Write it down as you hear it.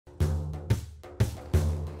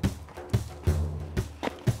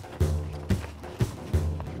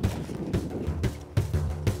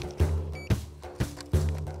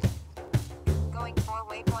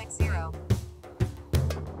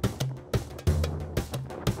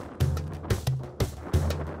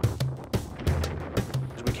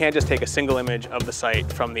can't just take a single image of the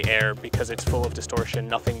site from the air because it's full of distortion.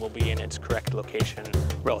 Nothing will be in its correct location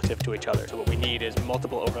relative to each other. So what we need is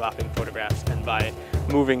multiple overlapping photographs, and by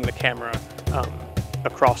moving the camera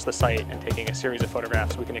across the site and taking a series of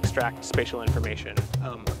photographs, we can extract spatial information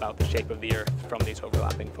about the shape of the Earth from these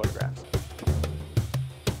overlapping photographs.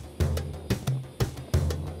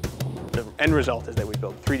 The end result is that we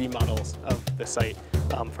build 3D models of the site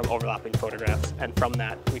from overlapping photographs, and from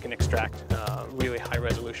that we can extract really high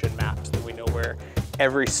resolution maps that we know where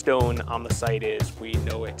every stone on the site is. We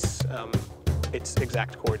know its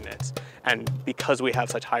exact coordinates, and because we have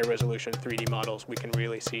such high resolution 3D models, we can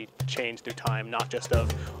really see change through time, not just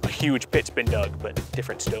of a huge pit's been dug, but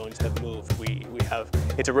different stones have moved.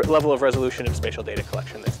 It's a level of resolution of spatial data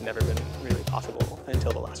collection that's never been really possible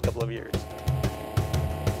until the last couple of years.